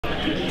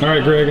All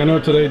right, Greg, I know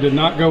today did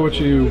not go what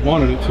you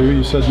wanted it to.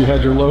 You said you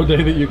had your low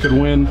day that you could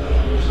win,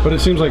 but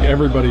it seems like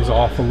everybody's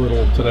off a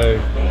little today.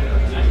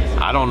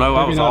 I don't know.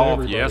 Maybe I was off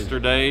everybody.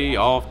 Yesterday,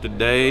 off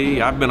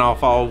today. I've been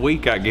off all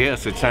week, I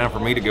guess. It's time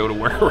for me to go to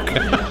work.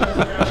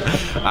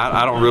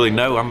 I don't really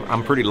know.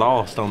 I'm pretty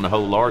lost on the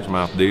whole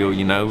largemouth deal.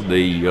 You know,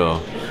 the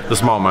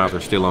smallmouth are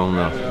still on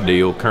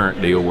the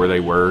current deal where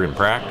they were in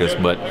practice,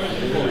 but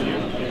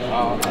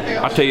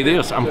I'll tell you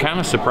this, I'm kind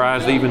of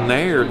surprised even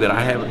there that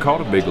I haven't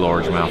caught a big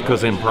largemouth,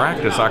 because in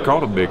practice I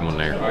caught a big one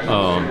there,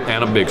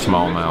 and a big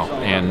smallmouth.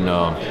 And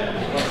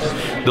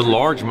the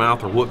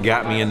largemouth are what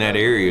got me in that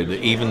area.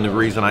 Even the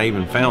reason I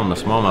even found the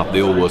smallmouth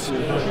deal was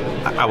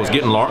I was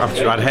getting large.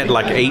 I'd had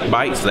like 8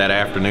 bites that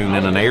afternoon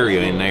in an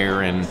area in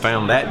there and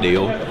found that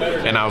deal.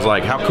 And I was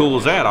like, how cool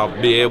is that?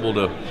 I'll be able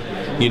to,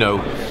 you know,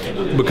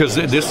 because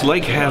this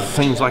lake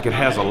seems like it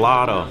has a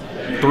lot of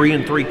 3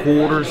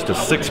 3/4 to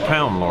 6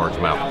 pound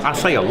largemouth. I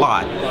say a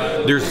lot.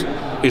 There's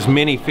as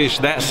many fish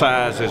that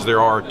size as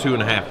there are 2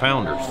 1/2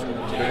 pounders.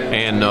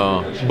 And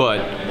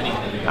but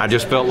I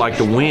just felt like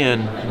to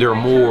win, there are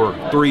more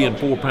 3 and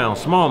 4 pound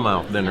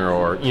smallmouth than there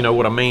are, you know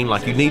what I mean?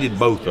 Like you needed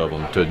both of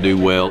them to do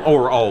well,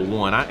 or all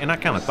one. And I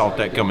kind of thought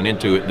that coming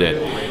into it, that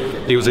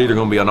it was either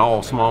going to be an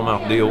all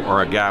smallmouth deal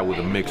or a guy with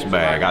a mixed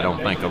bag. I don't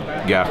think a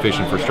guy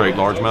fishing for straight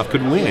largemouth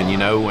could win, you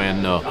know,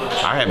 and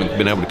I haven't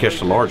been able to catch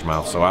the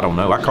largemouth, so I don't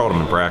know. I caught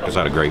them in practice. I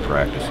had a great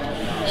practice.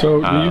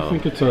 So do you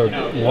think it's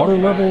a water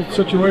level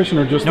situation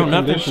or just no, the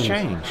nothing's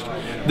conditions?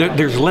 changed.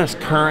 There's less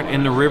current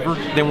in the river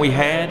than we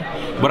had,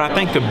 but I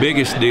think the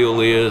biggest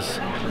deal is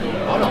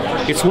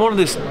it's one of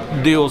these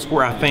deals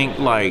where I think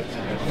like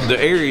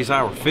the areas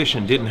I were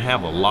fishing didn't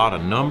have a lot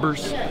of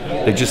numbers.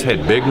 They just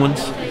had big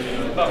ones,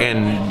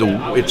 and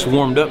it's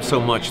warmed up so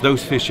much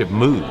those fish have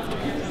moved.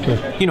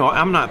 Okay. You know,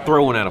 I'm not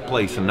throwing at a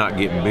place and not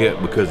getting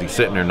bit because he's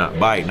sitting there not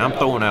biting. I'm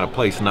throwing at a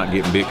place and not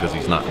getting bit because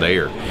he's not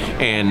there.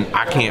 And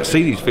I can't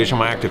see these fish on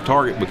my active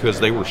target because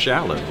they were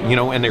shallow, you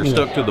know, and they're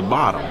stuck to the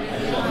bottom.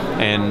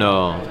 And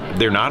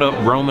they're not up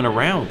roaming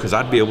around, because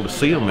I'd be able to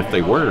see them if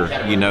they were,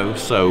 you know.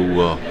 So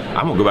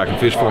I'm gonna go back and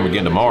fish for them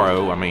again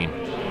tomorrow. I mean,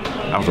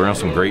 I was around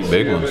some great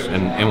big ones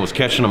and was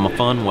catching them a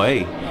fun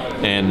way.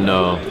 And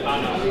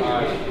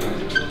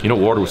you know,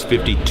 water was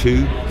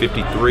 52,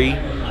 53,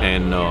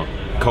 and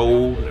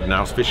cold, and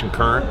I was fishing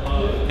current,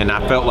 and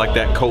I felt like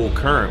that cold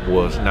current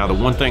was, now the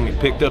one thing that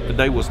picked up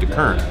today was the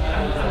current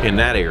in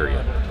that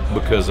area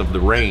because of the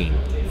rain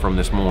from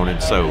this morning.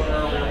 So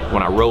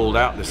when I rolled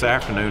out this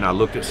afternoon, I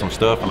looked at some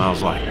stuff and I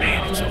was like,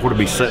 man, it ought to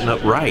be setting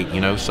up right, you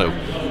know. So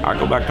I'll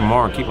go back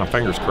tomorrow and keep my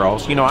fingers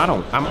crossed. You know,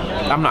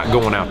 I'm not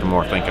going out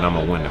tomorrow thinking I'm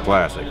gonna win the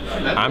Classic.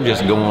 I'm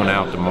just going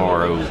out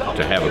tomorrow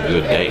to have a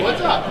good day,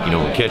 you know,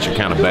 and catch a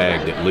kind of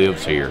bag that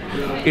lives here.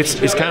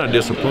 It's kind of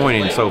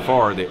disappointing so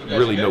far that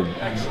really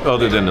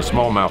other than the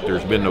smallmouth,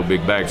 there's been no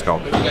big bags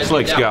caught. This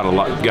lake's got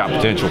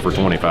potential for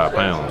 25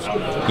 pounds.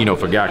 You know,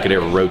 if a guy could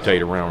ever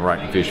rotate around right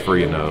and fish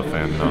free enough,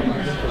 and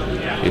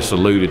it's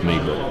eluded me,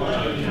 but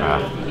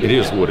it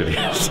is what it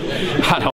is. I don't